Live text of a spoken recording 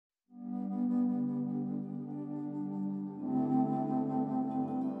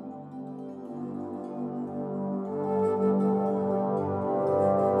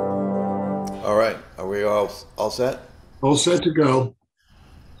all set? All set to go.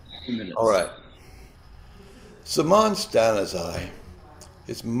 All right. Zaman Stanizai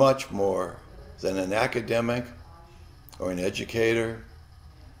is much more than an academic or an educator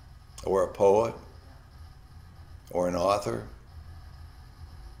or a poet or an author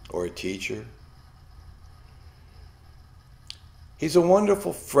or a teacher. He's a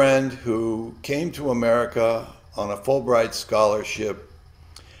wonderful friend who came to America on a Fulbright scholarship,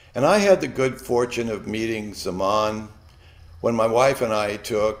 and I had the good fortune of meeting Zaman when my wife and I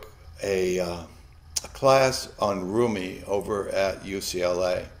took a class on Rumi over at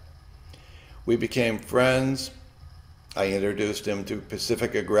UCLA. We became friends. I introduced him to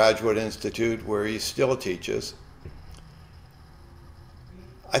Pacifica Graduate Institute, where he still teaches.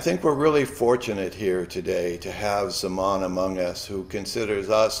 I think we're really fortunate here today to have Zaman among us, who considers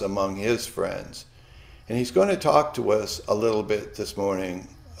us among his friends. And he's going to talk to us a little bit this morning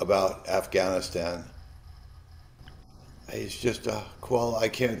about Afghanistan. He's just a qual. I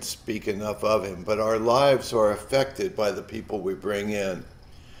can't speak enough of him, but our lives are affected by the people we bring in.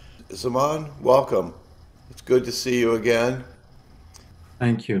 Zaman, welcome. It's good to see you again.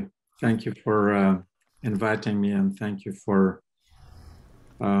 Thank you. Thank you for inviting me, and thank you for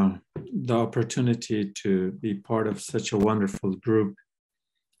the opportunity to be part of such a wonderful group.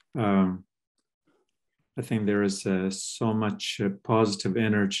 I think there is so much positive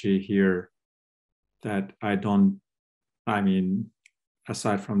energy here that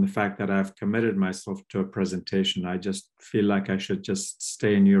aside from the fact that I've committed myself to a presentation, I just feel like I should just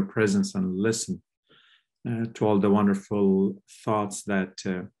stay in your presence and listen to all the wonderful thoughts that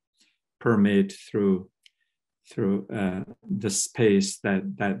permeate through the space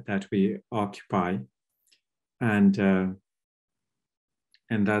that we occupy. And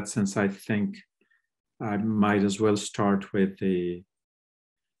in that sense, I think I might as well start with a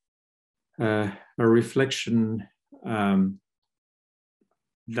reflection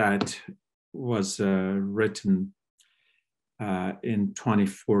that was written in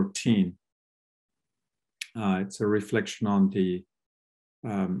 2014. It's a reflection on the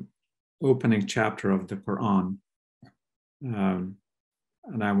opening chapter of the Quran. And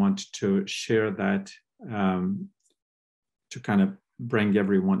I want to share that to kind of bring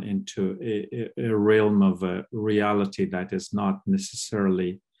everyone into a realm of a reality that is not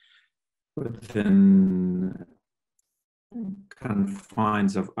necessarily within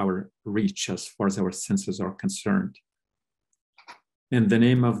confines of our reach as far as our senses are concerned. In the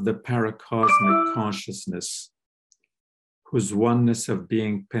name of the paracosmic consciousness, whose oneness of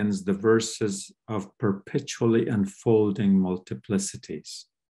being pens the verses of perpetually unfolding multiplicities,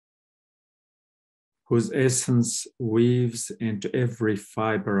 whose essence weaves into every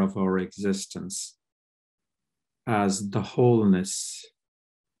fiber of our existence as the wholeness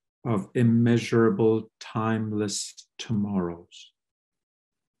of immeasurable, timeless tomorrows.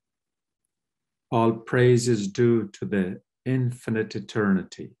 All praise is due to the infinite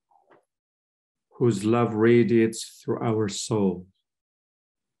eternity, whose love radiates through our souls,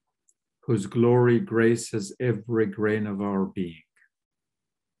 whose glory graces every grain of our being,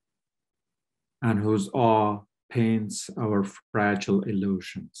 and whose awe paints our fragile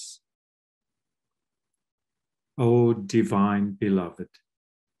illusions. O divine beloved,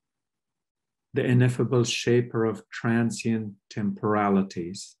 the ineffable shaper of transient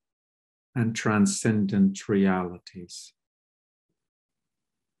temporalities and transcendent realities,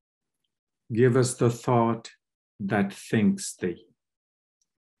 give us the thought that thinks thee.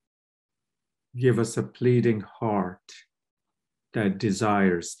 Give us a pleading heart that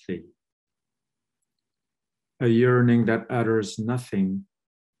desires thee, a yearning that utters nothing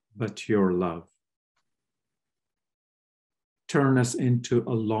but your love. Turn us into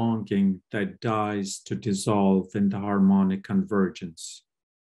a longing that dies to dissolve in the harmonic convergence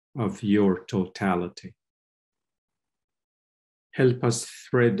of your totality. Help us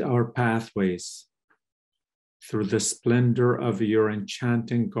thread our pathways through the splendor of your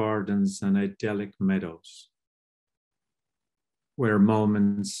enchanting gardens and idyllic meadows, where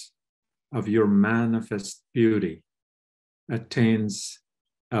moments of your manifest beauty attains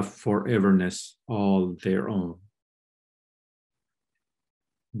a foreverness all their own.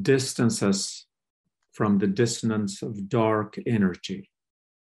 Distance us from the dissonance of dark energy.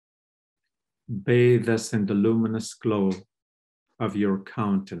 Bathe us in the luminous glow of your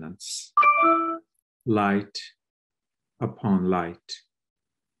countenance, light upon light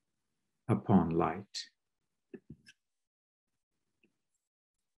upon light.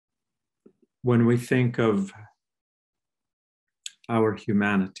 When we think of our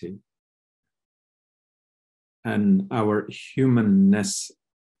humanity and our humanness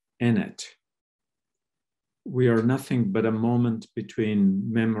in it, we are nothing but a moment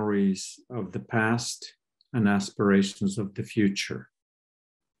between memories of the past and aspirations of the future.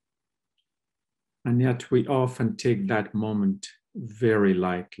 And yet we often take that moment very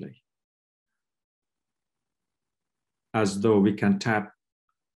lightly, as though we can tap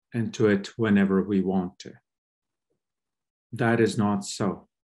into it whenever we want to. That is not so.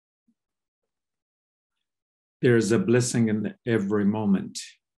 There is a blessing in every moment,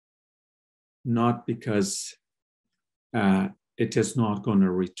 not because it is not going to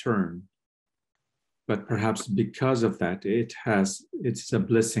return, but perhaps because of that, it's a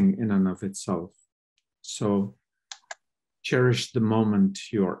blessing in and of itself. So cherish the moment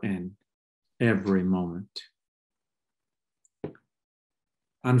you're in, every moment.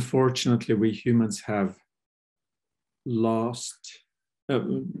 Unfortunately, we humans have lost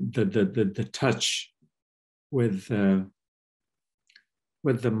the touch with the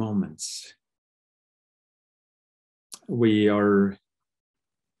moments. We are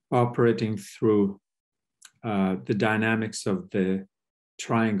operating through the dynamics of the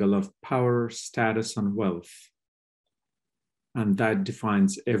triangle of power, status, and wealth. And that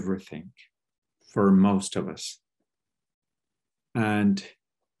defines everything for most of us. And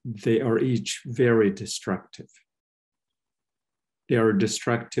they are each very destructive. They are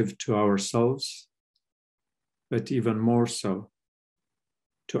destructive to ourselves, but even more so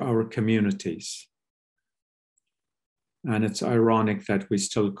to our communities. And it's ironic that we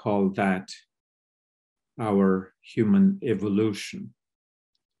still call that our human evolution.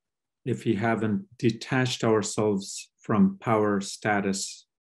 If we haven't detached ourselves from power, status,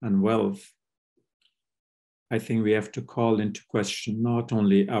 and wealth, I think we have to call into question not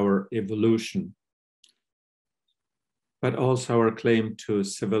only our evolution, but also our claim to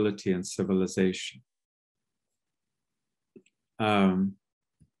civility and civilization. I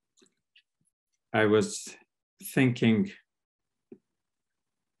was thinking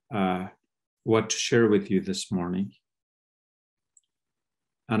what to share with you this morning.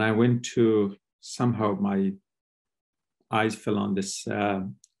 And I went to, somehow my eyes fell on this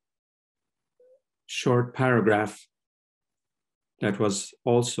short paragraph that was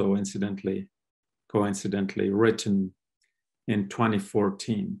also coincidentally written in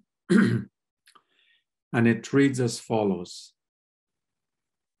 2014. And it reads as follows: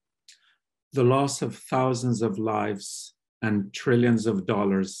 the loss of thousands of lives and trillions of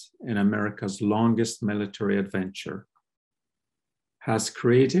dollars in America's longest military adventure has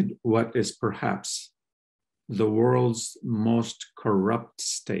created what is perhaps the world's most corrupt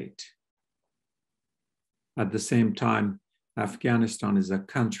state. At the same time, Afghanistan is a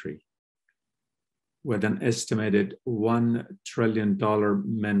country with an estimated $1 trillion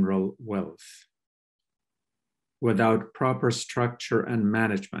mineral wealth. Without proper structure and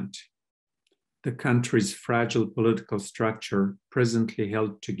management, the country's fragile political structure, presently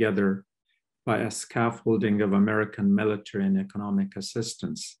held together by a scaffolding of American military and economic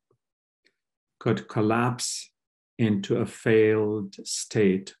assistance, could collapse into a failed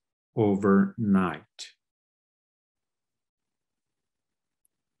state overnight.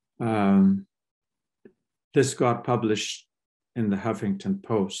 This got published in the Huffington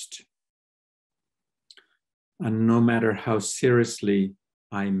Post. And no matter how seriously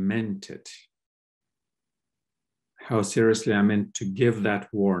I meant it, how seriously I meant to give that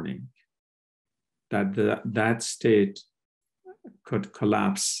warning, that that state could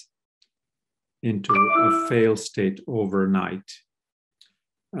collapse into a failed state overnight.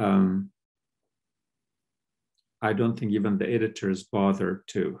 I don't think even the editors bothered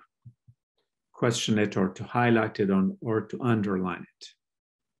to question it or to highlight it or to underline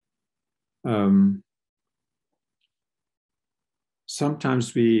it.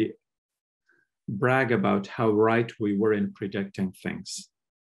 Sometimes we brag about how right we were in predicting things.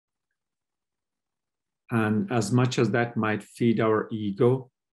 And as much as that might feed our ego,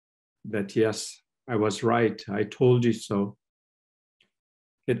 that yes, I was right, I told you so,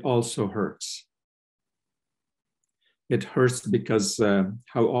 it also hurts. It hurts because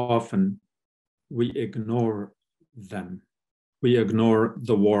how often we ignore them. We ignore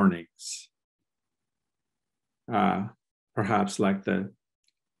the warnings. Perhaps like the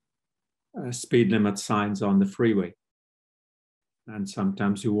speed limit signs on the freeway. And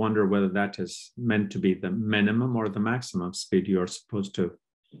sometimes you wonder whether that is meant to be the minimum or the maximum speed you're supposed to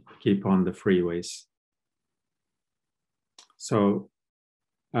keep on the freeways. So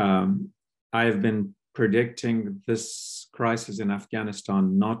I've been predicting this crisis in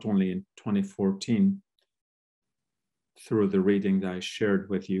Afghanistan not only in 2014 through the reading that I shared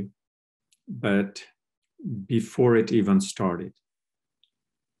with you, but before it even started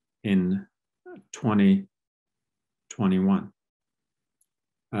in 2012. 21,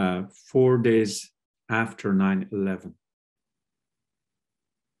 4 days after 9/11.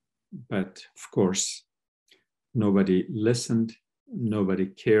 But of course, nobody listened, nobody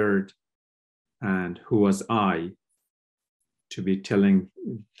cared, and who was I to be telling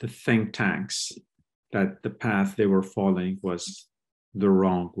the think tanks that the path they were following was the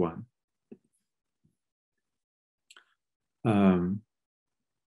wrong one?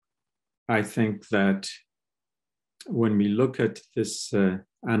 I think that when we look at this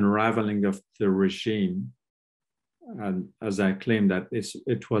unraveling of the regime, and as I claim that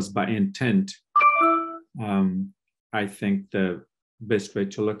it was by intent, I think the best way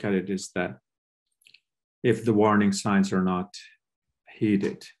to look at it is that if the warning signs are not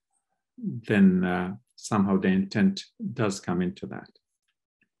heeded, then somehow the intent does come into that.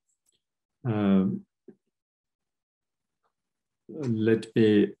 Let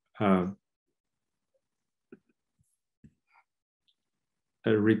me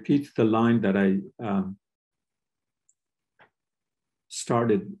repeat the line that I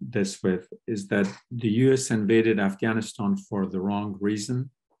started this with, is that the US invaded Afghanistan for the wrong reason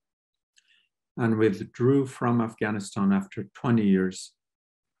and withdrew from Afghanistan after 20 years,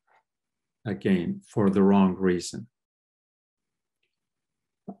 again, for the wrong reason.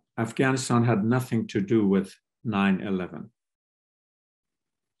 Afghanistan had nothing to do with 9/11.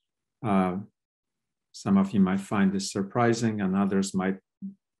 Some of you might find this surprising, and others might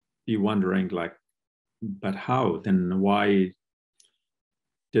be wondering, like, but how? Then why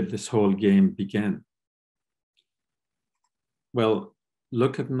did this whole game begin? Well,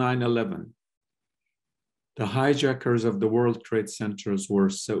 look at 9/11. The hijackers of the World Trade Centers were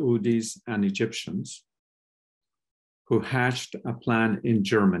Saudis and Egyptians who hatched a plan in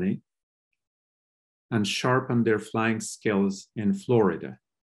Germany and sharpened their flying skills in Florida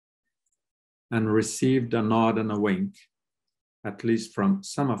and received a nod and a wink, at least from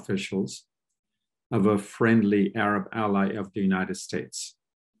some officials, of a friendly Arab ally of the United States.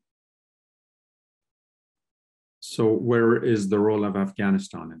 So where is the role of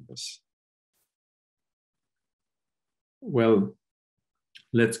Afghanistan in this? Well,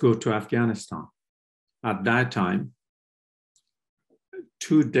 let's go to Afghanistan. At that time,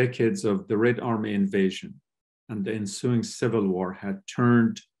 2 decades of the Red Army invasion and the ensuing civil war had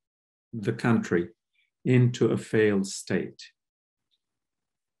turned the country into a failed state.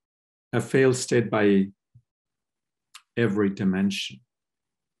 A failed state by every dimension,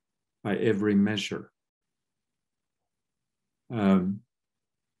 by every measure.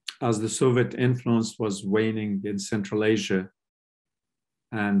 As the Soviet influence was waning in Central Asia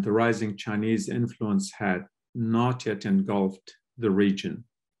and the rising Chinese influence had not yet engulfed the region,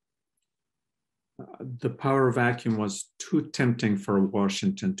 the power vacuum was too tempting for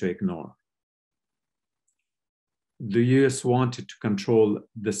Washington to ignore. The US wanted to control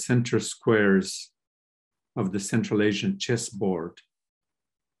the center squares of the Central Asian chessboard,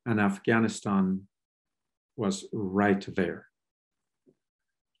 and Afghanistan was right there.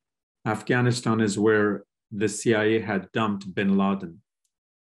 Afghanistan is where the CIA had dumped bin Laden.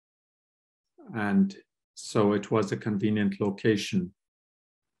 And so it was a convenient location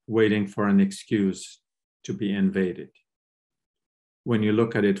waiting for an excuse to be invaded. When you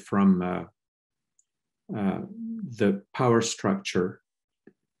look at it from the power structure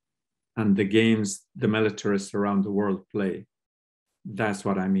and the games the militarists around the world play, that's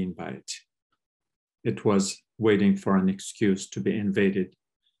what I mean by it. It was waiting for an excuse to be invaded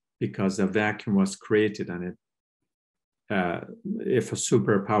because a vacuum was created, and if a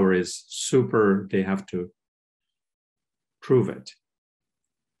superpower is super, they have to prove it.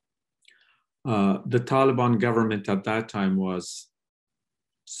 The Taliban government at that time was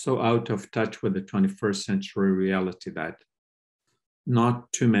so out of touch with the 21st century reality that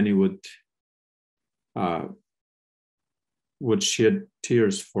not too many would shed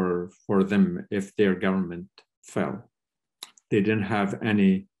tears for them if their government fell. They didn't have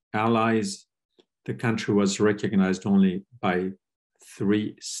any allies. The country was recognized only by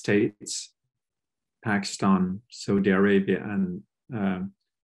 3 states: Pakistan, Saudi Arabia, and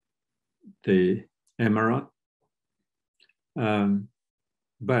the Emirate.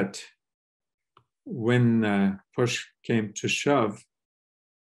 But when push came to shove,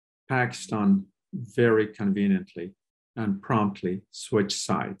 Pakistan very conveniently and promptly switched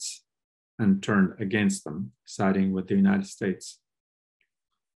sides and turned against them, siding with the United States.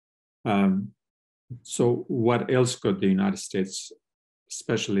 So what else could the United States,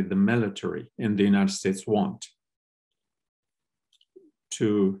 especially the military in the United States, want?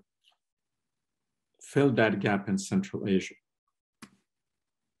 To fill that gap in Central Asia.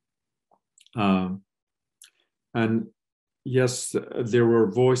 And yes, there were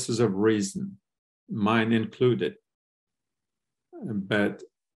voices of reason, mine included, but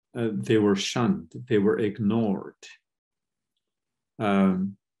they were shunned, they were ignored.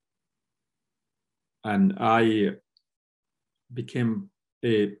 And I became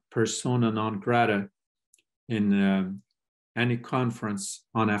a persona non grata in any conference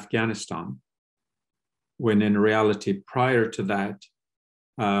on Afghanistan, when in reality, prior to that,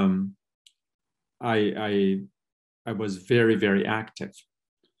 I was very, very active.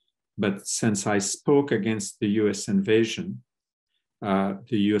 But since I spoke against the US invasion,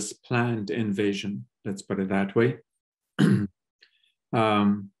 the US planned invasion, let's put it that way,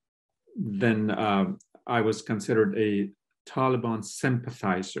 then I was considered a Taliban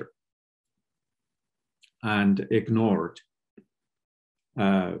sympathizer and ignored.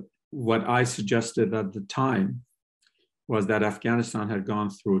 What I suggested at the time was that Afghanistan had gone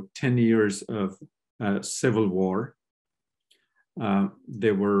through 10 years of civil war.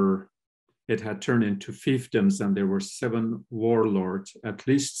 It had turned into fiefdoms, and there were 7 warlords, at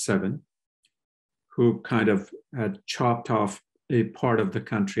least 7, who kind of had chopped off a part of the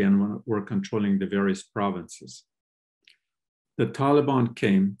country and were controlling the various provinces. The Taliban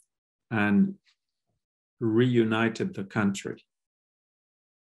came and reunited the country.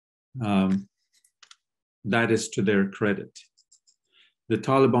 That is to their credit. The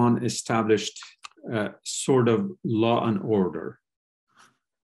Taliban established sort of law and order,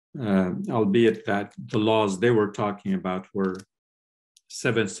 albeit that the laws they were talking about were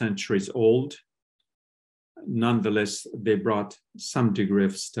 7 centuries old. Nonetheless, they brought some degree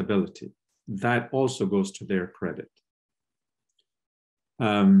of stability. That also goes to their credit.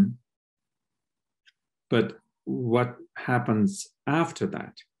 But what happens after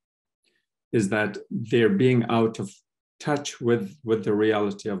that is that they're being out of touch with the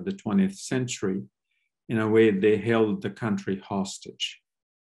reality of the 20th century. In a way, they held the country hostage.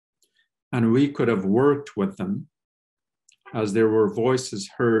 And we could have worked with them, as there were voices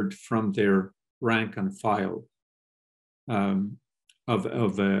heard from their rank and file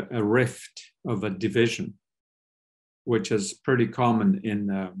of a rift, of a division, which is pretty common in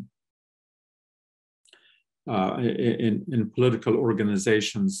political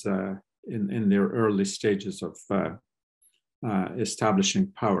organizations in their early stages of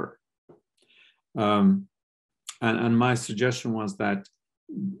establishing power. And my suggestion was that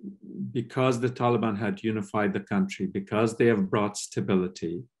because the Taliban had unified the country, because they have brought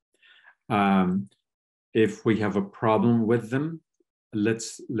stability, if we have a problem with them,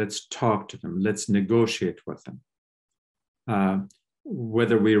 let's talk to them, let's negotiate with them.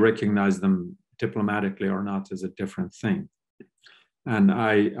 Whether we recognize them diplomatically or not is a different thing. And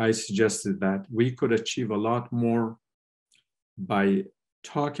I suggested that we could achieve a lot more by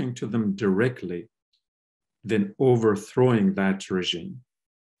talking to them directly than overthrowing that regime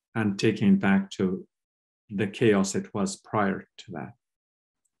and taking it back to the chaos it was prior to that.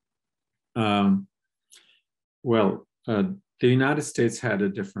 The United States had a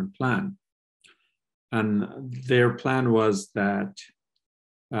different plan. And their plan was that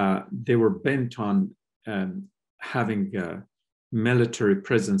they were bent on having a military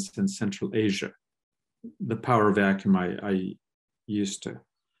presence in Central Asia, the power vacuum I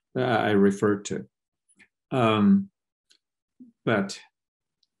referred to. But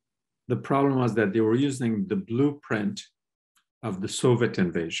the problem was that they were using the blueprint of the Soviet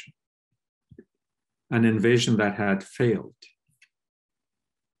invasion, an invasion that had failed.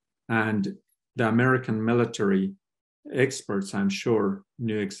 And the American military experts, I'm sure,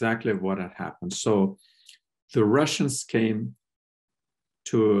 knew exactly what had happened. So the Russians came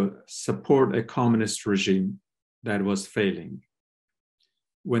to support a communist regime that was failing.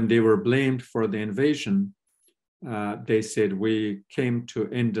 When they were blamed for the invasion, they said, we came to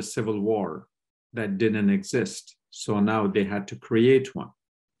end a civil war that didn't exist. So now they had to create one.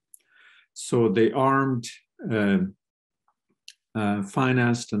 So they armed,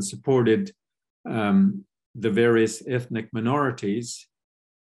 financed and supported the various ethnic minorities,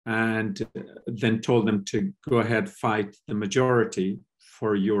 and then told them to go ahead, fight the majority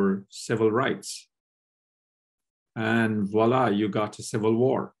for your civil rights. And voila, you got a civil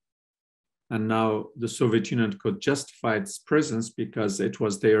war. And now the Soviet Union could justify its presence because it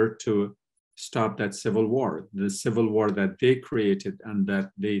was there to stop that civil war, the civil war that they created and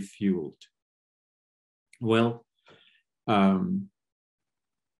that they fueled. Well,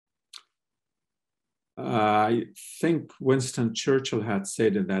 I think Winston Churchill had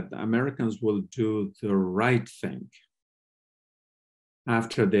said that the Americans will do the right thing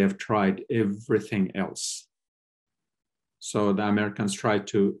after they have tried everything else. So the Americans tried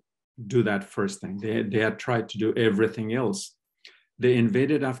to do that first thing. They had tried to do everything else. They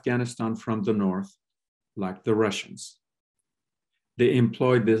invaded Afghanistan from the north, like the Russians. They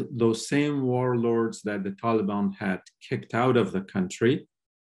employed those same warlords that the Taliban had kicked out of the country.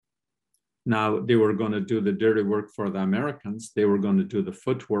 Now they were going to do the dirty work for the Americans. They were going to do the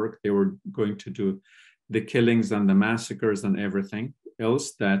footwork. They were going to do the killings and the massacres and everything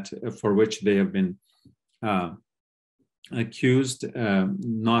else that for which they have been accused,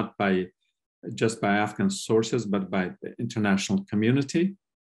 not just by Afghan sources, but by the international community.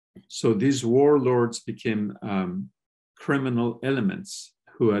 So these warlords became criminal elements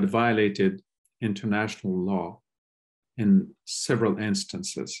who had violated international law in several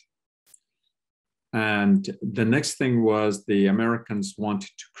instances. And the next thing was the Americans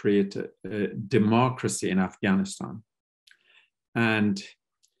wanted to create a democracy in Afghanistan. And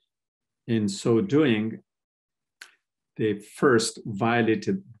in so doing, they first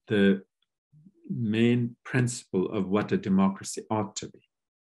violated the main principle of what a democracy ought to be.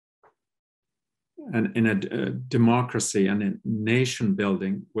 And in a democracy and in nation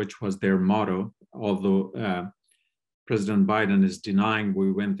building, which was their motto, although President Biden is denying we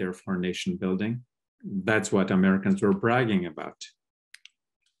went there for nation building, that's what Americans were bragging about.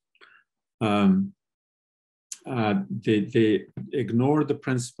 They ignored the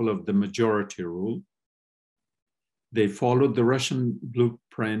principle of the majority rule. They followed the Russian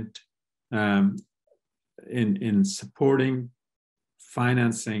blueprint in supporting,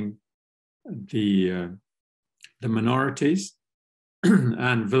 financing the minorities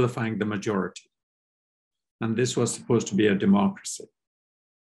and vilifying the majority. And this was supposed to be a democracy.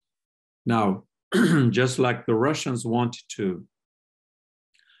 Now, just like the Russians wanted to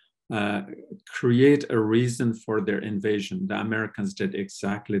create a reason for their invasion, the Americans did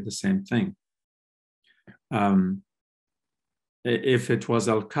exactly the same thing. If it was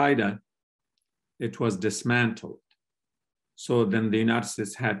Al-Qaeda, it was dismantled. So then the United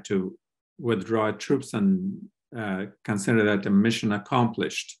States had to withdraw troops and consider that a mission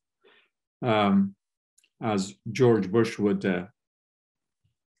accomplished, as George Bush would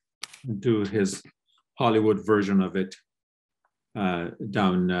do his Hollywood version of it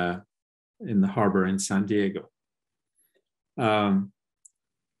down in the harbor in San Diego. But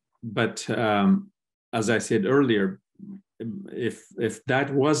as I said earlier, if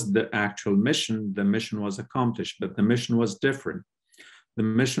that was the actual mission, the mission was accomplished, but the mission was different. The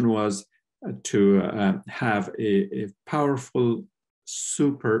mission was to have a powerful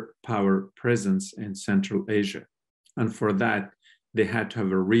superpower presence in Central Asia. And for that, they had to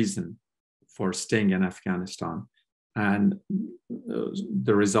have a reason for staying in Afghanistan. And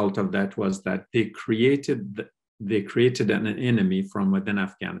the result of that was that they created an enemy from within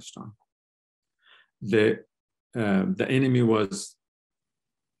Afghanistan. The enemy was,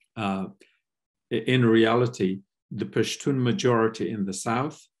 in reality, the Pashtun majority in the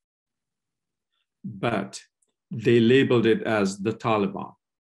south, but they labeled it as the Taliban.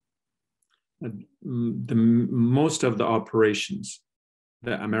 Most of the operations,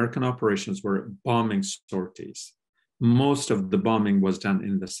 the American operations, were bombing sorties. Most of the bombing was done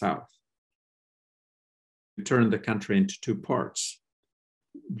in the south. We turned the country into two parts: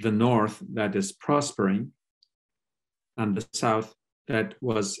 the north that is prospering, and the south that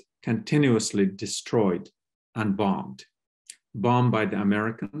was continuously destroyed and bombed by the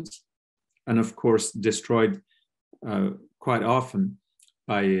Americans, and of course destroyed quite often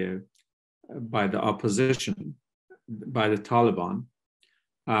by the opposition, by the Taliban,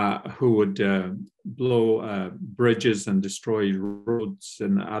 who would blow bridges and destroy roads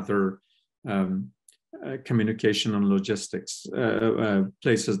and other communication and logistics,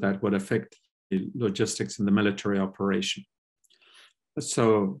 places that would affect the logistics in the military operation.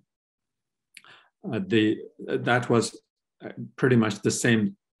 So that was pretty much the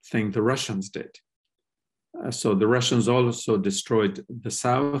same thing the Russians did. So the Russians also destroyed the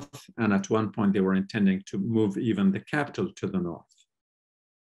south, and at one point they were intending to move even the capital to the north.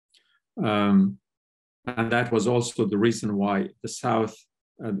 And that was also the reason why the south,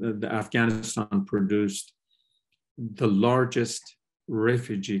 the Afghanistan produced the largest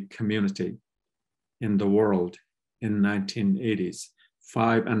refugee community in the world in 1980s,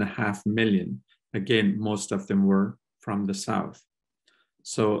 5.5 million. Again, most of them were from the south.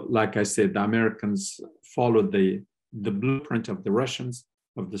 So like I said, the Americans followed the blueprint of the Russians,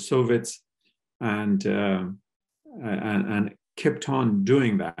 of the Soviets, and kept on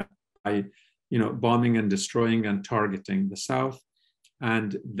doing that by, bombing and destroying and targeting the south.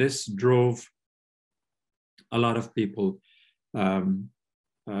 And this drove a lot of people to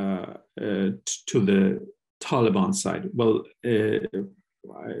the Taliban side. Well,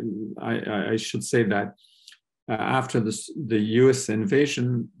 I should say that after the US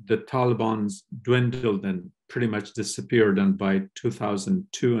invasion, the Taliban's dwindled and pretty much disappeared. And by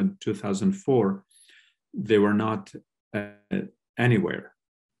 2002 and 2004, they were not anywhere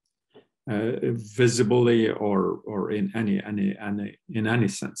visibly or in any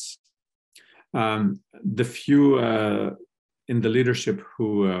sense. The few in the leadership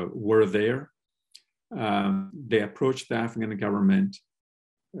who were there, they approached the Afghan government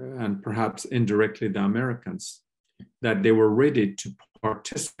and perhaps indirectly the Americans, that they were ready to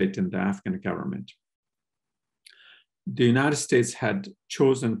participate in the Afghan government. The United States had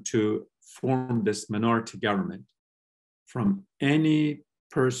chosen to form this minority government from any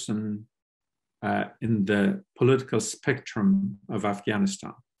person in the political spectrum of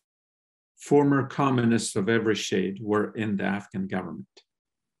Afghanistan. Former communists of every shade were in the Afghan government.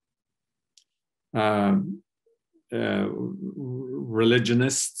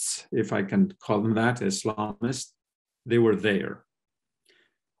 Religionists, if I can call them that, Islamists, they were there.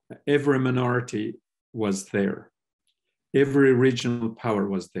 Every minority was there. Every regional power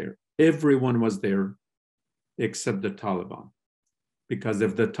was there. Everyone was there except the Taliban. Because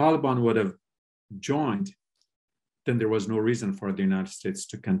if the Taliban would have joined, then there was no reason for the United States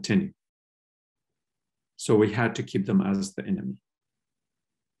to continue. So we had to keep them as the enemy.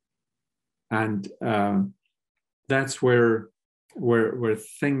 And that's where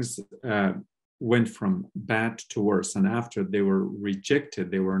things went from bad to worse. And after they were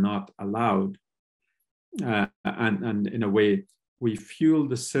rejected, they were not allowed. And in a way, we fueled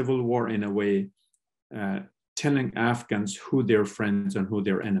the civil war in a way, telling Afghans who their friends and who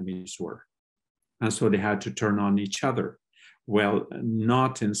their enemies were. And so they had to turn on each other. Well,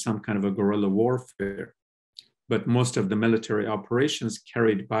 not in some kind of a guerrilla warfare, but most of the military operations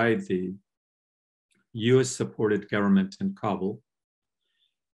carried by the US-supported government in Kabul,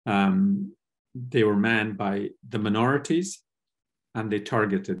 they were manned by the minorities and they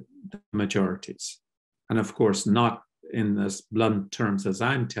targeted the majorities. And of course, not in as blunt terms as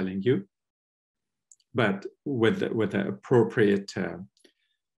I'm telling you, but with the appropriate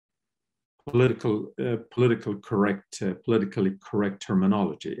politically correct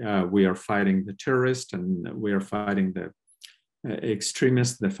terminology. We are fighting the terrorists, and we are fighting the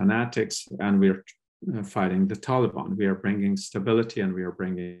extremists, the fanatics, and we are fighting the Taliban. We are bringing stability and we are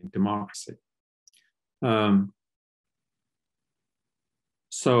bringing democracy.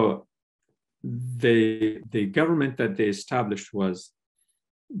 So the government that they established was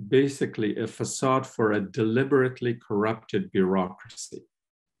basically a facade for a deliberately corrupted bureaucracy.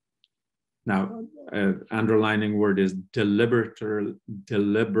 Now, underlining word is deliberately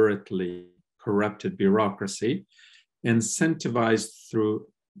corrupted bureaucracy, incentivized through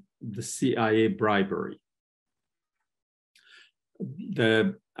the CIA bribery.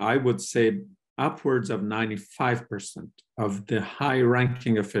 I would say upwards of 95% of the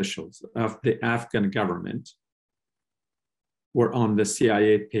high-ranking officials of the Afghan government were on the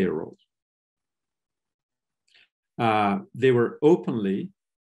CIA payroll. They were openly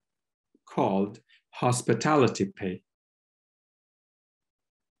called hospitality pay.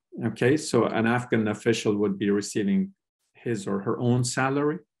 Okay, so an Afghan official would be receiving his or her own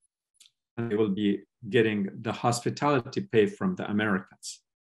salary, and they will be getting the hospitality pay from the Americans.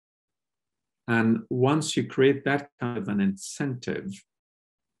 And once you create that kind of an incentive,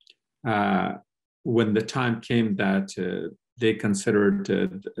 when the time came that they considered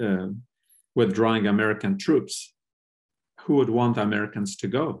withdrawing American troops, who would want the Americans to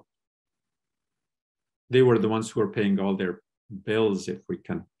go? They were the ones who were paying all their bills, if we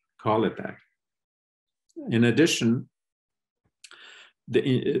can call it that. In addition,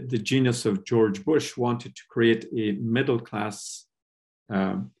 the genius of George Bush wanted to create a middle class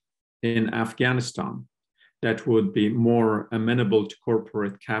in Afghanistan that would be more amenable to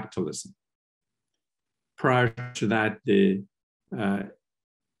corporate capitalism. Prior to that, the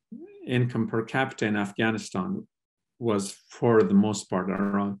income per capita in Afghanistan was, for the most part,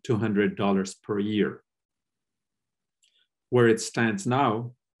 around $200 per year. Where it stands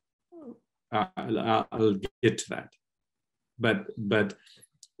now, I'll get to that. But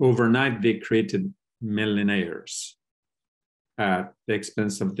overnight, they created millionaires at the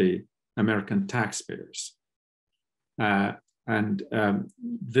expense of the American taxpayers.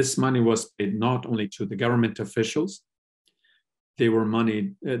 This money was paid not only to the government officials, they were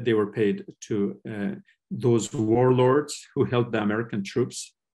paid to those warlords who held the American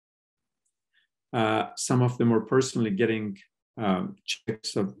troops. Some of them were personally getting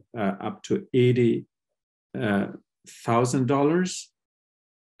checks of up to $80,000.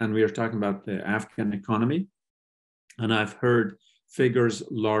 And we are talking about the Afghan economy. And I've heard figures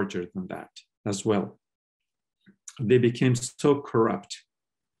larger than that as well. They became so corrupt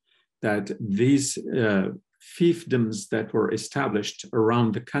that these fiefdoms that were established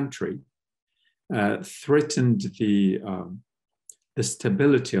around the country threatened the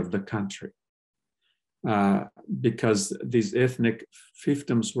stability of the country, because these ethnic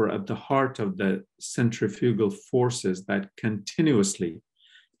fiefdoms were at the heart of the centrifugal forces that continuously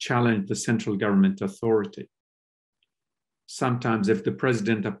challenged the central government authority. Sometimes if the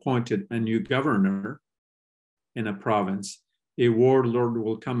president appointed a new governor in a province, a warlord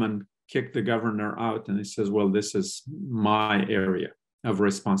will come and kick the governor out, and he says, well, this is my area of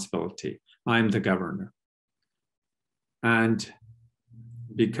responsibility. I'm the governor. And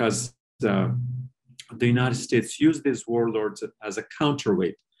because the United States used these warlords as a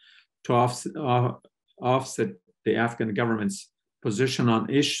counterweight to offset the Afghan government's position on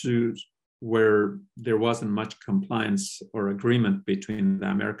issues where there wasn't much compliance or agreement between the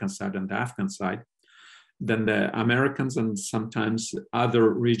American side and the Afghan side, then the Americans and sometimes other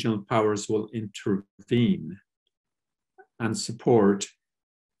regional powers will intervene and support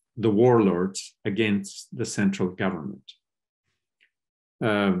the warlords against the central government.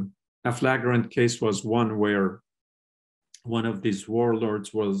 A flagrant case was one where one of these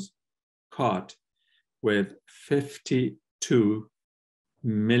warlords was caught with $52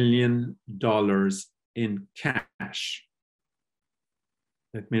 million in cash.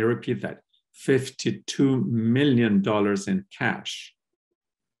 Let me repeat that. $52 million in cash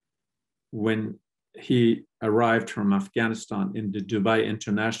when he arrived from Afghanistan in the Dubai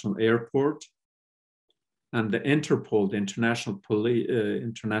International Airport, and the Interpol, the international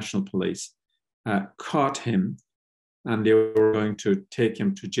police, caught him, and they were going to take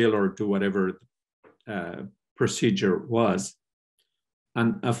him to jail or do whatever procedure was.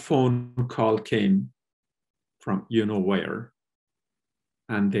 And a phone call came from you know where,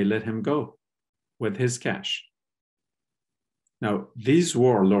 and they let him go with his cash. Now, these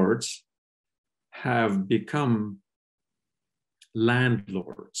warlords have become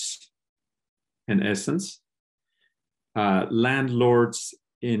landlords, in essence, landlords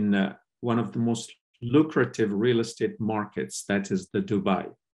in one of the most lucrative real estate markets, that is the Dubai.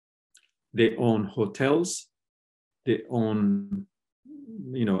 They own hotels, they own,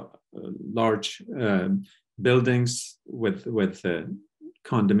 large buildings with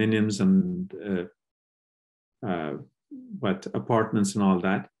condominiums and apartments and all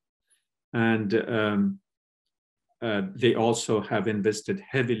that. And they also have invested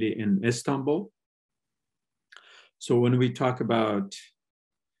heavily in Istanbul. So when we talk about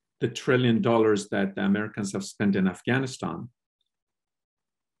the $1 trillion that the Americans have spent in Afghanistan,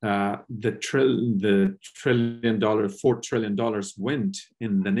 the $4 trillion went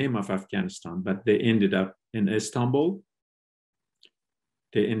in the name of Afghanistan, but they ended up in Istanbul,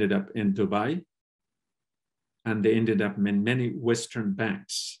 they ended up in Dubai, and they ended up in many Western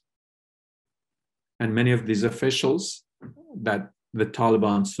banks. And many of these officials that the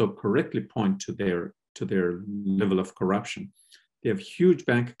Taliban so correctly point to their level of corruption, they have huge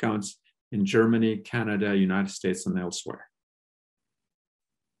bank accounts in Germany, Canada, United States, and elsewhere.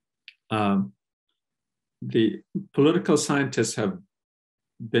 The political scientists have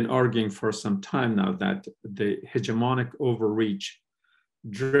been arguing for some time now that the hegemonic overreach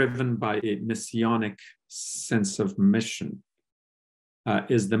driven by a messianic sense of mission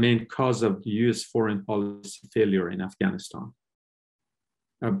is the main cause of the US foreign policy failure in Afghanistan,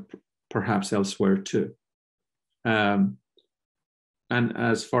 perhaps elsewhere too. And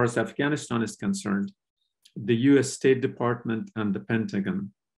as far as Afghanistan is concerned, the US State Department and the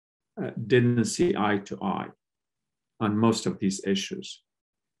Pentagon didn't see eye to eye on most of these issues.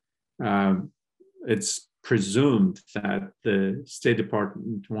 It's presumed that the State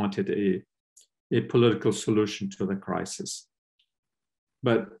Department wanted a political solution to the crisis.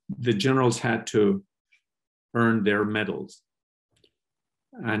 But the generals had to earn their medals,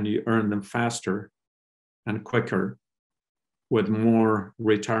 and you earn them faster and quicker with more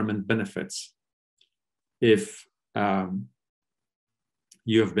retirement benefits if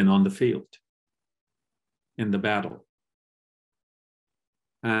you have been on the field in the battle.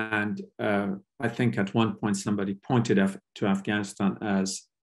 And I think at one point somebody pointed to Afghanistan as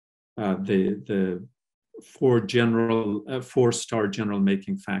the four-star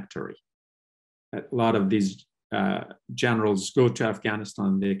general-making factory. A lot of these generals go to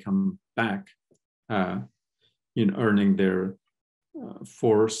Afghanistan, they come back earning their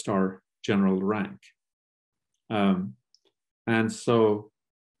four-star general rank. And so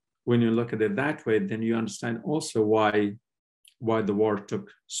when you look at it that way, then you understand also why the war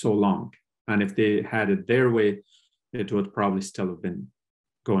took so long. And if they had it their way, it would probably still have been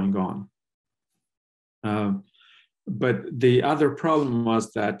going on. But the other problem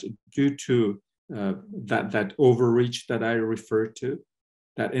was that due to that overreach that I referred to,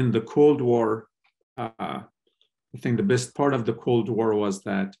 that in the Cold War, I think the best part of the Cold War was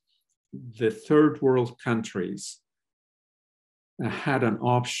that the third world countries had an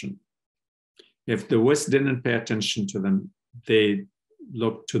option. If the West didn't pay attention to them, they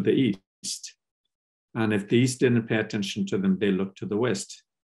looked to the East. And if the East didn't pay attention to them, they looked to the West.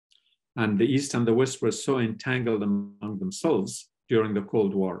 And the East and the West were so entangled among themselves during the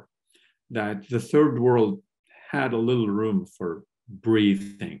Cold War that the third world had a little room for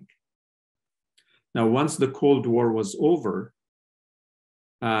breathing. Now, once the Cold War was over,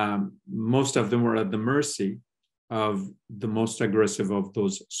 most of them were at the mercy of the most aggressive of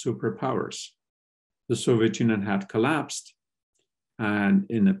those superpowers. The Soviet Union had collapsed, and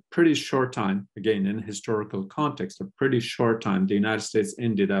in a pretty short time, again, in historical context, a pretty short time, the United States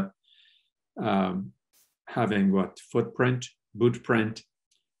ended up having boot print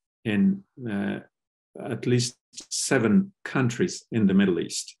in at least 7 countries in the Middle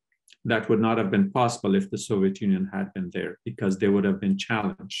East. That would not have been possible if the Soviet Union had been there, because they would have been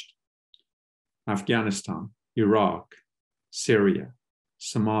challenged. Afghanistan, Iraq, Syria,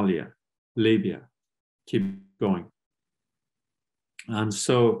 Somalia, Libya, keep going. And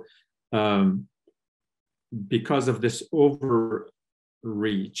so because of this overreach,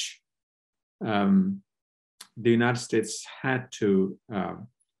 the United States had to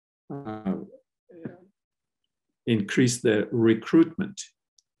increase the recruitment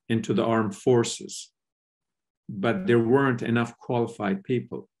into the armed forces, but there weren't enough qualified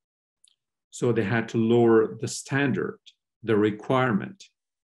people. So they had to lower the standard, the requirement.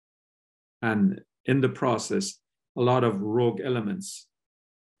 And in the process, a lot of rogue elements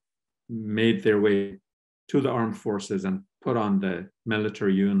made their way to the armed forces and put on the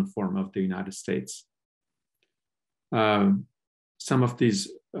military uniform of the United States. Some of these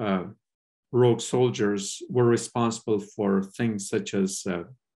rogue soldiers were responsible for things such as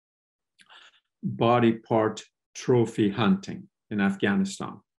body part trophy hunting in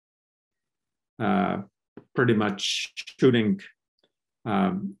Afghanistan. Pretty much shooting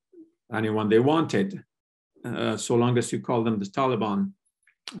anyone they wanted. So long as you call them the Taliban,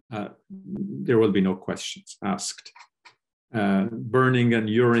 there will be no questions asked. Burning and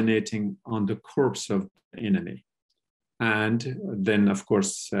urinating on the corpse of the enemy. And then, of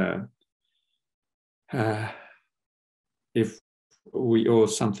course, if we owe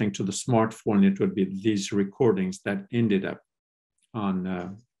something to the smartphone, it would be these recordings that ended up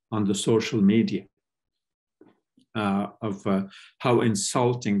on the social media of how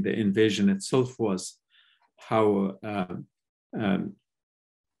insulting the invasion itself was, how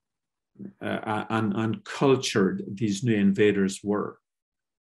uncultured these new invaders were.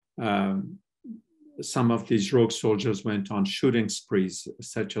 Some of these rogue soldiers went on shooting sprees,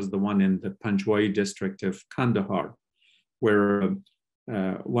 such as the one in the Panjwai district of Kandahar, where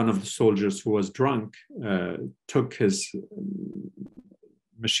one of the soldiers who was drunk took his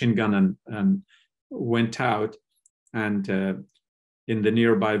machine gun and went out, and in the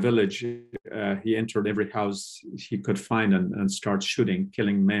nearby village, he entered every house he could find and started shooting,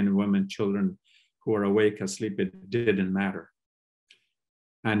 killing men, women, children who were awake, asleep. It didn't matter.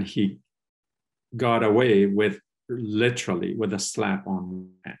 And he got away with literally with a slap on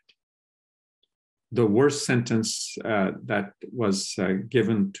the hand. The worst sentence that was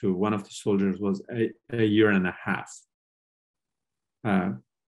given to one of the soldiers was a 1.5 years,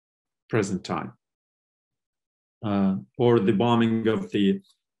 present time. Or the bombing of the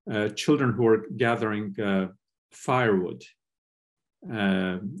children who were gathering firewood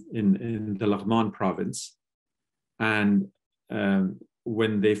in the Laghman province. And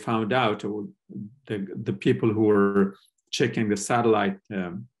when they found out, the people who were checking the satellite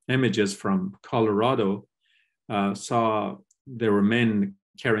images from Colorado saw there were men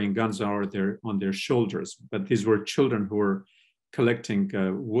carrying guns on their shoulders, but these were children who were collecting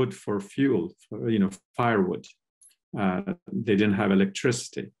wood for fuel, firewood. They didn't have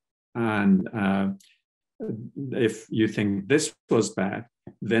electricity. And if you think this was bad,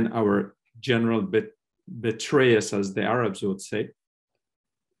 then our general Betrayal, as the Arabs would say,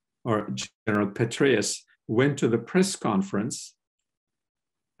 or General Petraeus, went to the press conference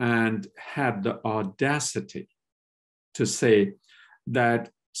and had the audacity to say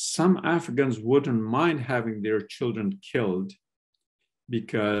that some Afghans wouldn't mind having their children killed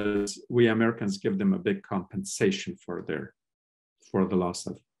because we Americans give them a big compensation for the loss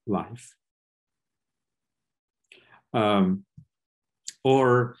of life.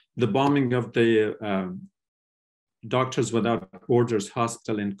 Or the bombing of the Doctors Without Borders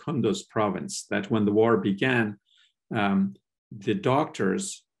hospital in Kunduz province, that when the war began, the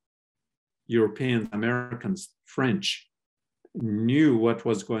doctors, Europeans, Americans, French, knew what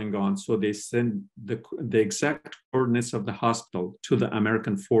was going on. So they sent the exact coordinates of the hospital to the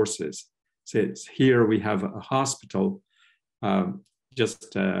American forces. Says, here we have a hospital,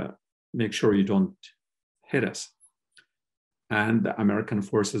 just make sure you don't hit us. And the American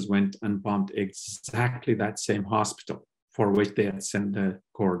forces went and bombed exactly that same hospital for which they had sent the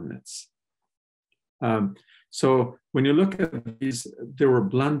coordinates. So when you look at these, there were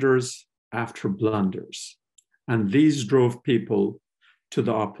blunders after blunders. And these drove people to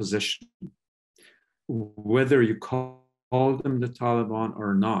the opposition, whether you call them the Taliban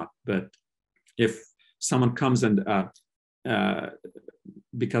or not. But if someone comes and,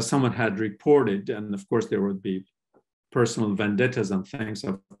 because someone had reported, and of course there would be personal vendettas and things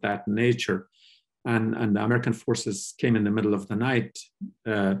of that nature, and the American forces came in the middle of the night,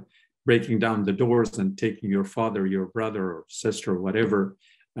 breaking down the doors and taking your father, your brother or sister, or whatever,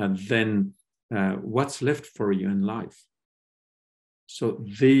 then what's left for you in life? So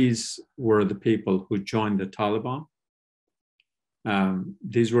these were the people who joined the Taliban.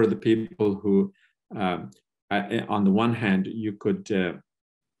 These were the people who, on the one hand, you could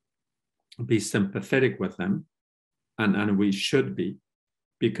be sympathetic with them, and we should be,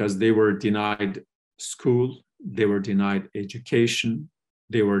 because they were denied school, they were denied education,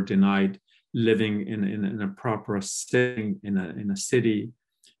 they were denied living in a proper setting, in a city,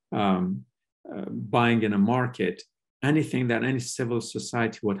 buying in a market, anything that any civil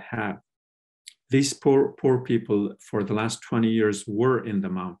society would have. These poor people for the last 20 years were in the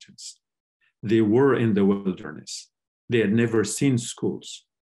mountains. They were in the wilderness. They had never seen schools.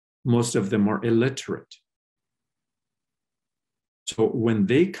 Most of them are illiterate. So when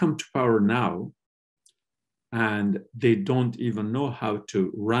they come to power now, and they don't even know how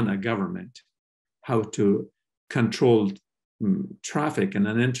to run a government, how to control traffic in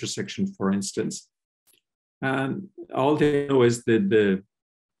an intersection, for instance, and all they know is that the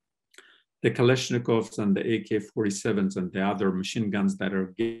Kalashnikovs and the AK-47s and the other machine guns that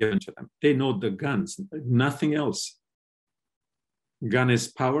are given to them. They know the guns, nothing else. Gun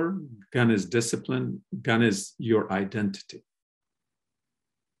is power, gun is discipline, gun is your identity.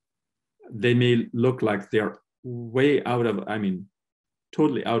 They may look like they're way out of,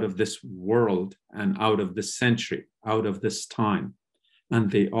 totally out of this world and out of this century, out of this time, and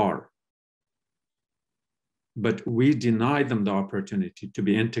they are. But we deny them the opportunity to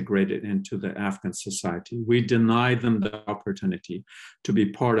be integrated into the Afghan society. We deny them the opportunity to be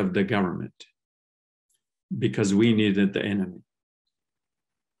part of the government because we needed the enemy.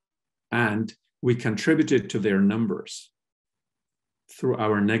 And we contributed to their numbers through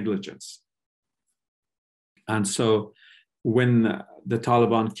our negligence. And so when the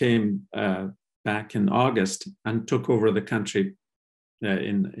Taliban came back in August and took over the country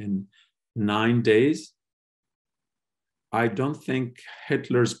in 9 days, I don't think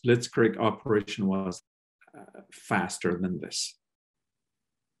Hitler's Blitzkrieg operation was faster than this.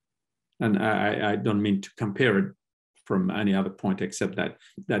 And I don't mean to compare it from any other point except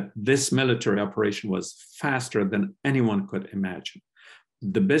that this military operation was faster than anyone could imagine.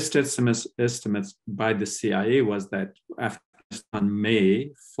 The best estimates by the CIA was that Afghanistan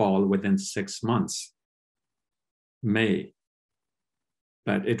may fall within 6 months. May.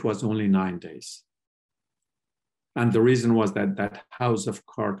 But it was only 9 days. And the reason was that that house of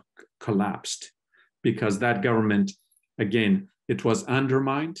cards collapsed because that government, again, it was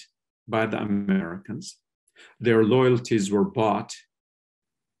undermined by the Americans. Their loyalties were bought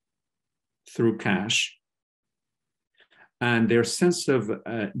through cash. And their sense of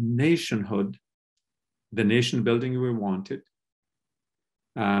nationhood, the nation building we wanted,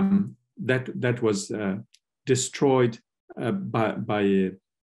 that was destroyed by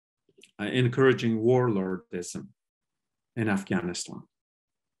encouraging warlordism in Afghanistan.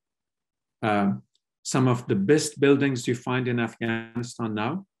 Some of the best buildings you find in Afghanistan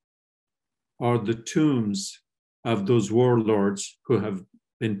now are the tombs of those warlords who have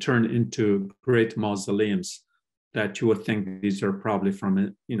been turned into great mausoleums that you would think these are probably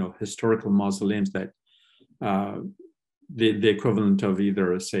from, historical mausoleums that the equivalent of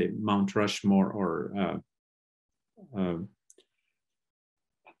either, say, Mount Rushmore or the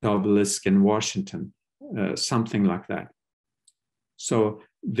obelisk in Washington, something like that. So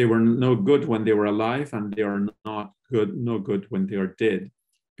they were no good when they were alive, and they are no good when they are dead,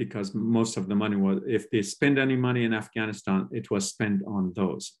 because most of the money was, if they spend any money in Afghanistan, it was spent on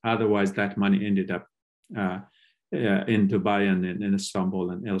those. Otherwise, that money ended up in Dubai and in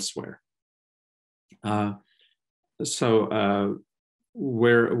Istanbul and elsewhere.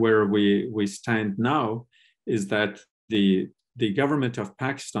 where we stand now is that the government of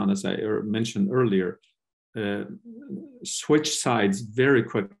Pakistan, as I mentioned earlier, switched sides very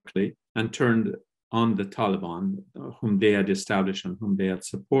quickly and turned on the Taliban, whom they had established and whom they had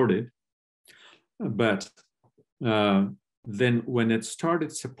supported. But then when it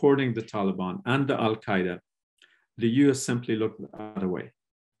started supporting the Taliban and the Al-Qaeda, the US simply looked the other way.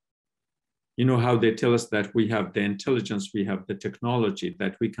 You know how they tell us that we have the intelligence, we have the technology,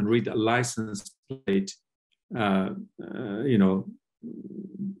 that we can read a license plate, you know,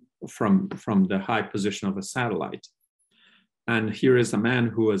 from the high position of a satellite. And here is a man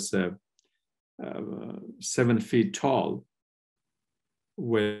who was 7 feet tall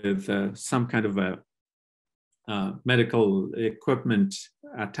with some kind of a medical equipment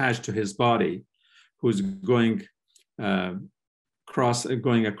attached to his body, who's going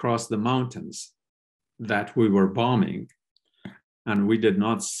across the mountains that we were bombing, and we did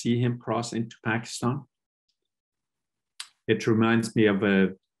not see him cross into Pakistan. It reminds me of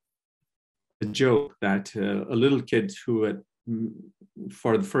a joke that a little kid who had,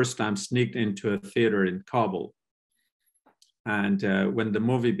 for the first time, sneaked into a theater in Kabul. And when the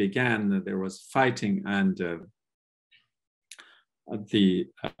movie began, there was fighting, and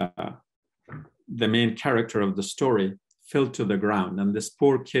the main character of the story fell to the ground. And this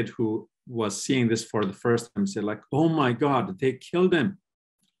poor kid who was seeing this for the first time said, like, "Oh my God, they killed him."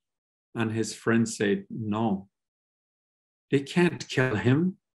 And his friend said, "No, they can't kill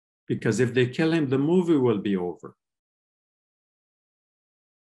him, because if they kill him, the movie will be over."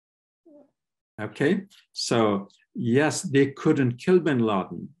 Okay, so yes, they couldn't kill bin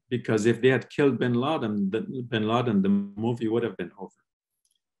Laden, because if they had killed bin Laden, the movie would have been over.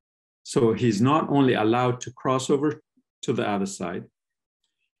 So he's not only allowed to cross over to the other side,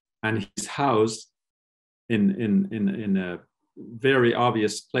 and he's housed in a very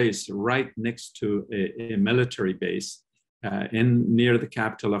obvious place right next to a military base near the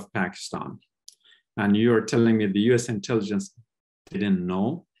capital of Pakistan. And you're telling me the US intelligence didn't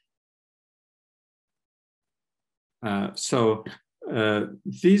know? So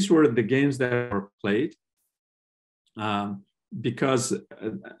these were the games that were played because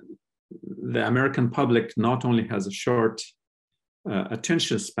the American public not only has a short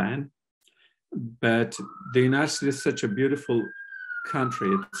attention span, but the United States is such a beautiful country.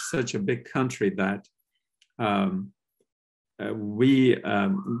 It's such a big country that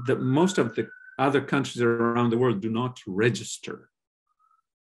most of the other countries around the world do not register.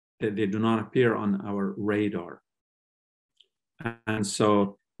 They do not appear on our radar. And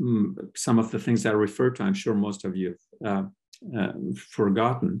so some of the things I referred to, I'm sure most of you have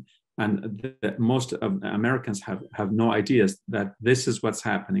forgotten. And most of Americans have no ideas that this is what's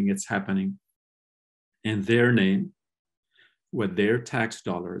happening. It's happening in their name, with their tax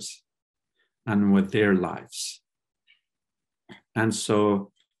dollars, and with their lives. And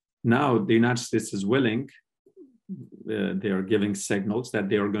so now the United States is willing, they are giving signals that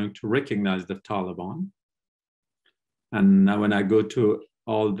they are going to recognize the Taliban. And now when I go to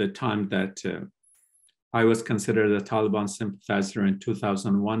all the time that I was considered a Taliban sympathizer in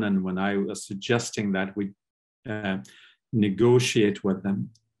 2001, and when I was suggesting that we negotiate with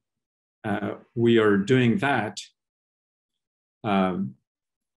them, we are doing that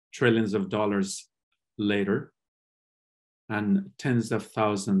trillions of dollars later, and tens of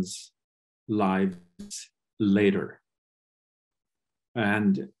thousands lives later.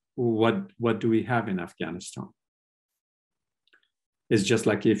 And what do we have in Afghanistan? It's just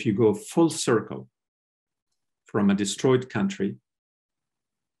like if you go full circle from a destroyed country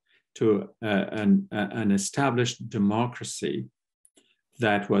to an established democracy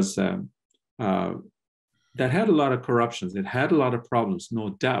that was that had a lot of corruptions. It had a lot of problems,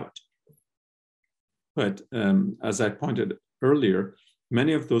 no doubt. But as I pointed earlier,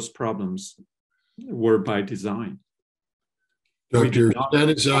 many of those problems were by design. Dr.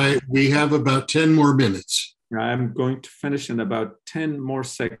 Stanizai, we have about 10 more minutes. I'm going to finish in about 10 more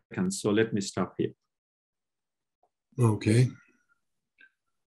seconds, so let me stop here. Okay.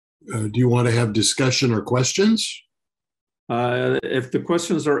 Do you want to have discussion or questions? If the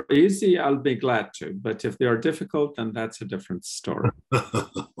questions are easy, I'll be glad to. But if they are difficult, then that's a different story.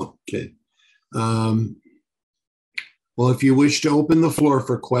 Okay. Well, if you wish to open the floor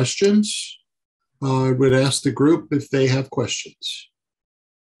for questions, I would ask the group if they have questions.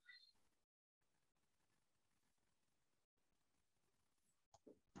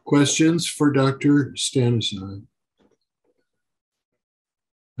 Questions for Dr. Stanizai?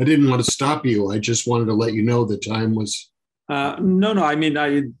 I didn't want to stop you. I just wanted to let you know the time was. No. I mean,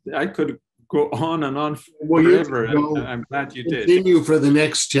 I could go on and on Well, you forever. can go I'm glad you did. continue for the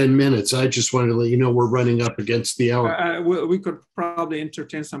next 10 minutes. I just wanted to let you know we're running up against the hour. We could probably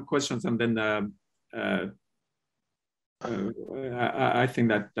entertain some questions, and then I think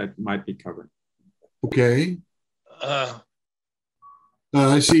that might be covered. Okay.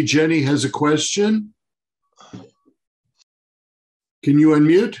 I see Jenny has a question. Can you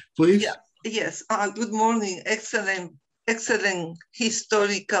unmute, please? Yeah. Yes. Good morning. Excellent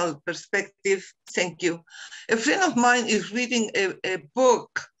historical perspective. Thank you. A friend of mine is reading a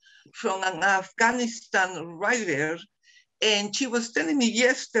book from an Afghanistan writer, and she was telling me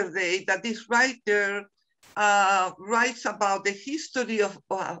yesterday that this writer writes about the history of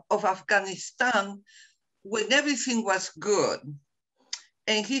Afghanistan when everything was good.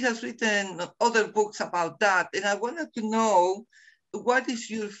 And he has written other books about that. And I wanted to know, what is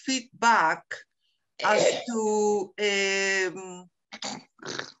your feedback as to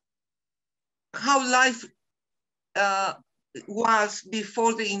how life was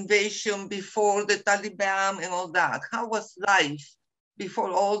before the invasion, before the Taliban and all that? How was life before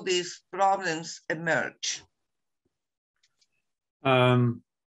all these problems emerged?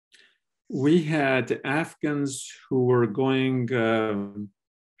 We had Afghans who were going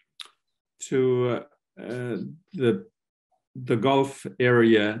to the Gulf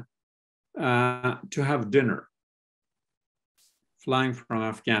area to have dinner, flying from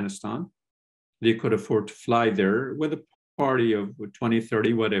Afghanistan. They could afford to fly there with a party of 20,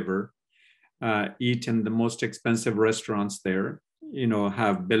 30, whatever, eat in the most expensive restaurants there,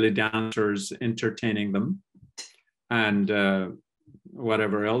 have belly dancers entertaining them, and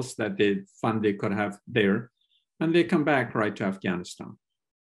whatever else that fun they could have there. And they come back right to Afghanistan.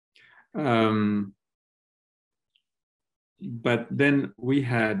 But then we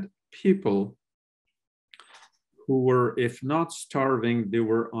had people who were, if not starving, they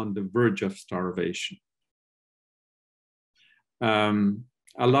were on the verge of starvation. A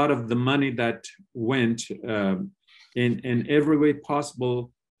lot of the money that went in every way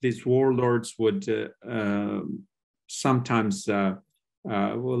possible, these warlords would sometimes, let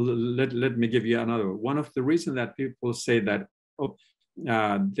me give you another. One of the reasons that people say that,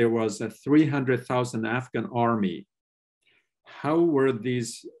 there was a 300,000 Afghan army. How were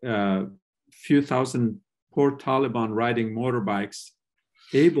these few thousand poor Taliban riding motorbikes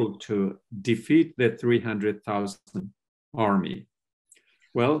able to defeat the 300,000 army?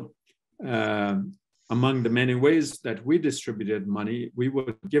 Well, among the many ways that we distributed money, we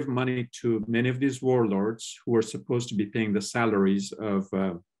would give money to many of these warlords who were supposed to be paying the salaries of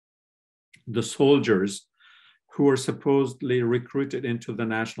the soldiers who were supposedly recruited into the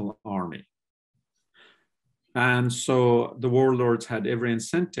national army. And so the warlords had every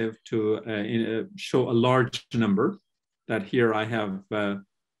incentive to show a large number, that here I have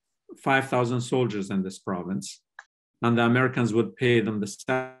 5,000 soldiers in this province, and the Americans would pay them the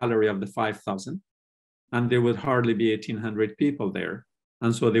salary of the 5,000, and there would hardly be 1,800 people there.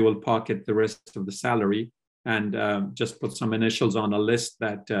 And so they will pocket the rest of the salary and just put some initials on a list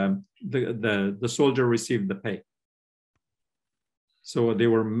that the soldier received the pay. So they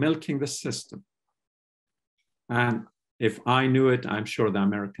were milking the system. And if I knew it, I'm sure the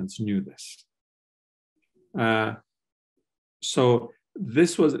Americans knew this. So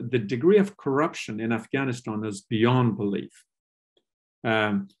this was, the degree of corruption in Afghanistan is beyond belief.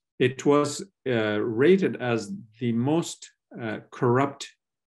 It was rated as the most corrupt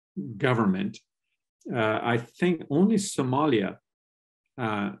government. I think only Somalia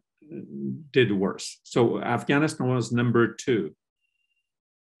did worse. So Afghanistan was number 2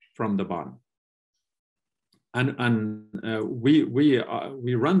 from the bottom. And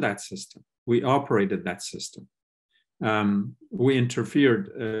we run that system. We operated that system. We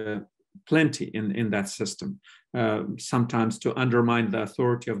interfered plenty in that system, sometimes to undermine the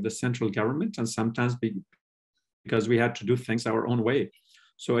authority of the central government, and sometimes because we had to do things our own way.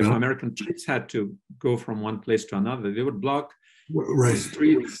 So if American troops had to go from one place to another, they would block the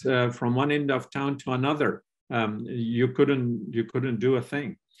streets from one end of town to another. You couldn't do a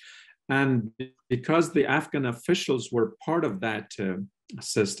thing. And because the Afghan officials were part of that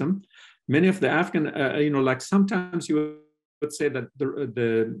system, many of the Afghan, like sometimes you would say that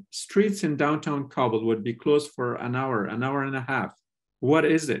the streets in downtown Kabul would be closed for an hour and a half. What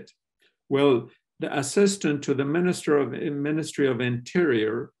is it? Well, the assistant to the Ministry of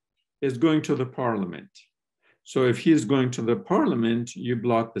Interior is going to the parliament. So if he's going to the parliament, you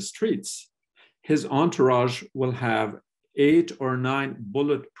block the streets. His entourage will have 8 or 9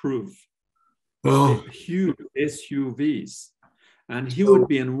 bulletproof, huge SUVs. And he would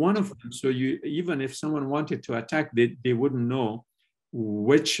be in one of them. So even if someone wanted to attack, they wouldn't know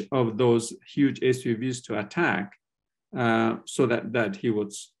which of those huge SUVs to attack so that he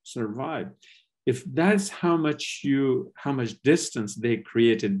would survive. If that's how much distance they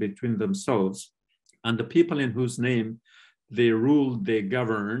created between themselves and the people in whose name they ruled, they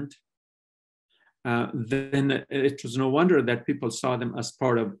governed, then it was no wonder that people saw them as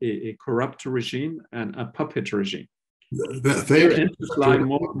part of a corrupt regime and a puppet regime. Their interests lie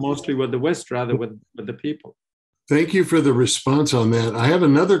mostly with the West rather with the people. Thank you for the response on that. I have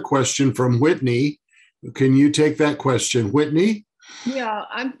another question from Whitney. Can you take that question, Whitney? Yeah,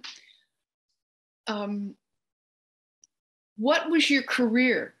 what was your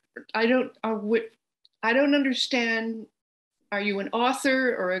career? I don't understand. Are you an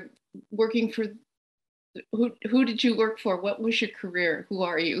author or working for? Who did you work for? What was your career? Who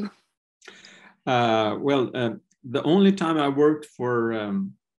are you? The only time I worked for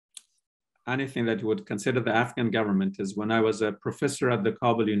anything that you would consider the Afghan government is when I was a professor at the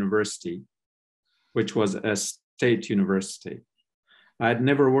Kabul University, which was a state university. I had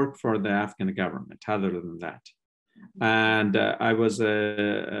never worked for the Afghan government other than that. And I was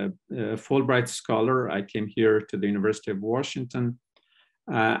a Fulbright scholar. I came here to the University of Washington.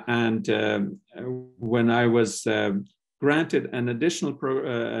 And when I was granted an additional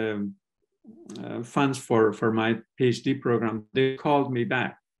funds for my PhD program, they called me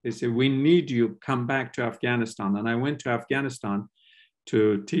back. They said, we need you, come back to Afghanistan. And I went to Afghanistan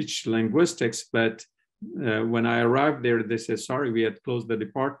to teach linguistics, but when I arrived there, they said, sorry, we had closed the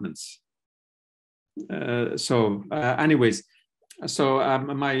departments. Anyways,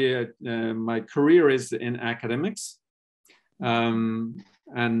 my career is in academics. And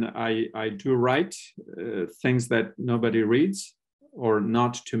I do write things that nobody reads or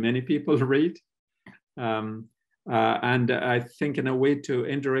not too many people read. And I think in a way to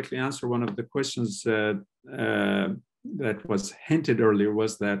indirectly answer one of the questions that was hinted earlier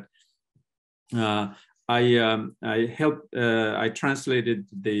was that I translated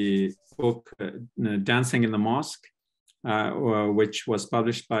the book Dancing in the Mosque, which was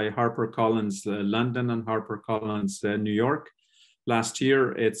published by HarperCollins London and HarperCollins New York last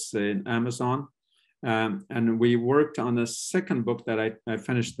year. It's in Amazon. And we worked on a second book that I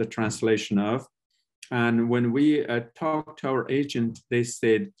finished the translation of. And when we talked to our agent, they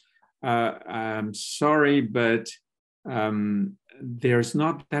said, I'm sorry, but there's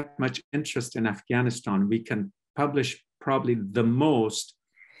not that much interest in Afghanistan. We can publish probably the most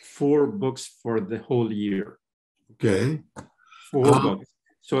 4 books for the whole year. Okay. 4 books.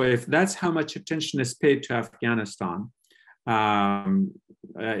 So if that's how much attention is paid to Afghanistan,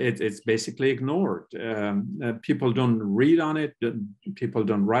 it's basically ignored. People don't read on it. People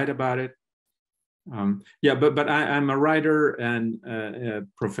don't write about it. But I'm a writer and a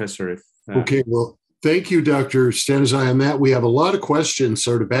professor. Okay, well, thank you, Dr. Stanizai, on that. We have a lot of questions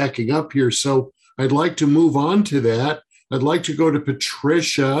sort of backing up here, so I'd like to move on to that. I'd like to go to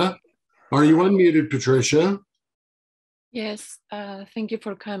Patricia. Are you unmuted, Patricia? Yes, thank you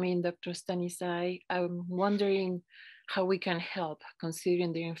for coming, Dr. Stanizai. I'm wondering how we can help,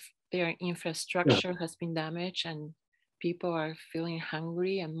 considering their infrastructure has been damaged and people are feeling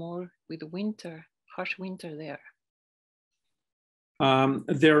hungry and more with winter, harsh winter there.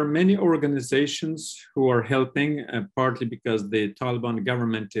 There are many organizations who are helping, partly because the Taliban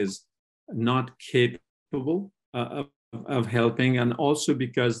government is not capable of helping, and also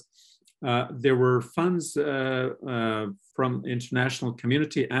because there were funds from international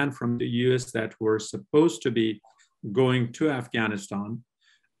community and from the US that were supposed to be going to Afghanistan.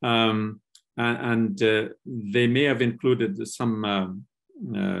 And they may have included some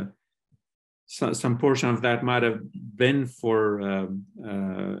portion of that might have been for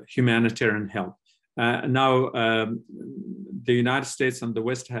humanitarian help. Now, the United States and the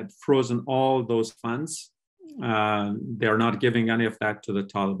West had frozen all those funds. They are not giving any of that to the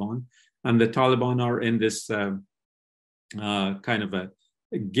Taliban. And the Taliban are in this kind of a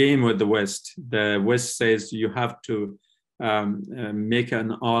game with the West. The West says you have to make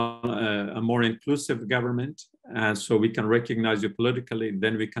a more inclusive government, so we can recognize you politically,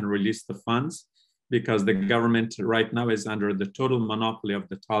 then we can release the funds, because the government right now is under the total monopoly of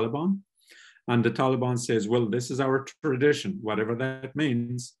the Taliban. And the Taliban says, well, this is our tradition, whatever that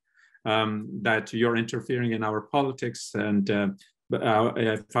means, that you're interfering in our politics, and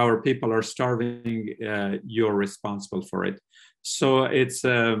if our people are starving, you're responsible for it. So it's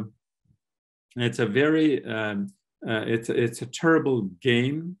a very it's a terrible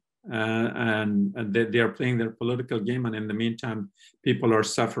game, and they are playing their political game, and in the meantime, people are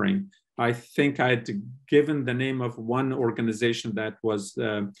suffering. I think I'd given the name of one organization that was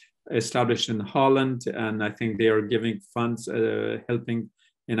established in Holland, and I think they are giving funds, helping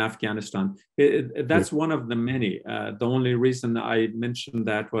in Afghanistan. That's one of the many. The only reason I mentioned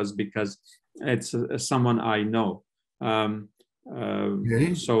that was because it's someone I know.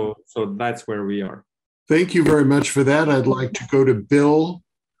 Okay. So that's where we are. Thank you very much for that. I'd like to go to Bill.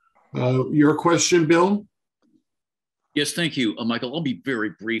 Your question, Bill? Yes, thank you, Michael. I'll be very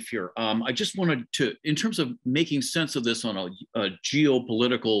brief here. I just wanted to, in terms of making sense of this on a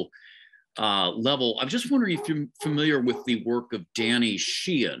geopolitical level, I'm just wondering if you're familiar with the work of Danny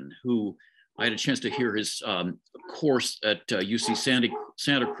Sheehan, who I had a chance to hear his course at UC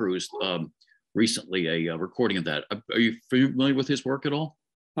Santa Cruz recently, a recording of that. Are you familiar with his work at all?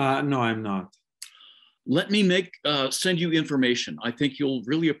 No, I'm not. Let me send you information. I think you'll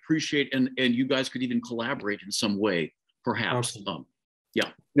really appreciate, and you guys could even collaborate in some way, perhaps. Okay.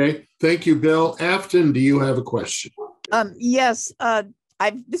 Yeah. Okay. Thank you, Bill. Afton, do you have a question? Yes.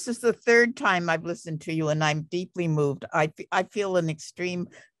 This is the third time I've listened to you, and I'm deeply moved. I feel an extreme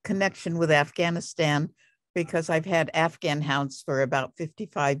connection with Afghanistan because I've had Afghan hounds for about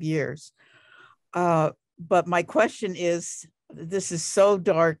 55 years. But my question is, this is so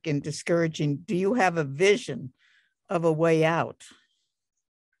dark and discouraging. Do you have a vision of a way out?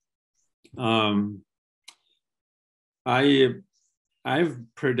 I've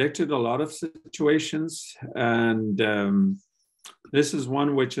predicted a lot of situations, and this is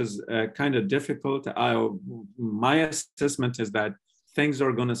one which is kind of difficult. My assessment is that things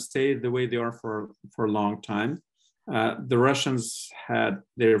are going to stay the way they are for a long time. The Russians had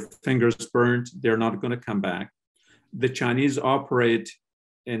their fingers burned. They're not going to come back. The Chinese operate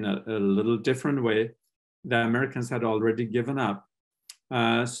in a little different way. The Americans had already given up.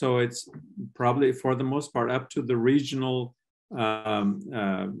 So it's probably, for the most part, up to the regional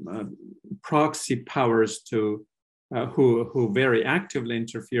proxy powers who very actively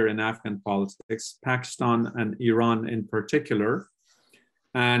interfere in Afghan politics, Pakistan and Iran in particular.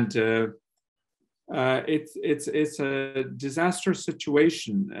 And it's a disaster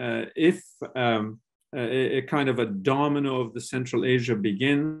situation. If a kind of a domino of the Central Asia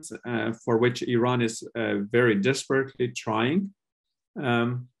begins, for which Iran is very desperately trying,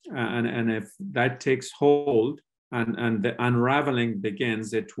 and if that takes hold and the unraveling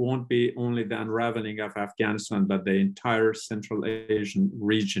begins, it won't be only the unraveling of Afghanistan, but the entire Central Asian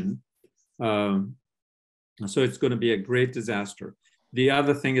region. So it's going to be a great disaster. The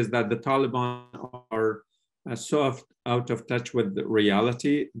other thing is that the Taliban are so out of touch with the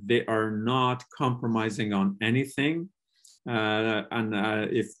reality. They are not compromising on anything.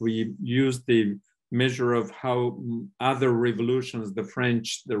 If we use the measure of how other revolutions, the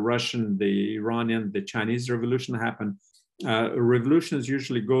French, the Russian, the Iranian, the Chinese revolution happened, revolutions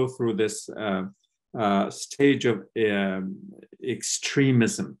usually go through this stage of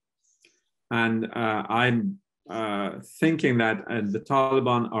extremism. And I'm thinking that the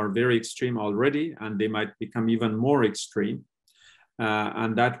Taliban are very extreme already, and they might become even more extreme.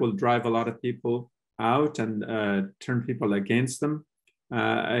 And that will drive a lot of people out and turn people against them.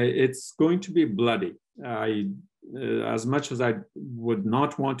 It's going to be bloody. As much as I would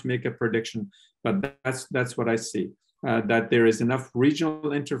not want to make a prediction, but that's what I see, that there is enough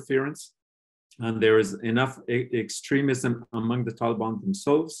regional interference and there is enough extremism among the Taliban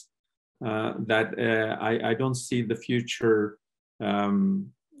themselves that I don't see the future of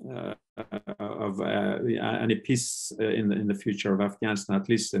any peace in the future of Afghanistan, at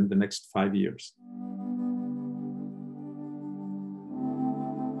least in the next 5 years.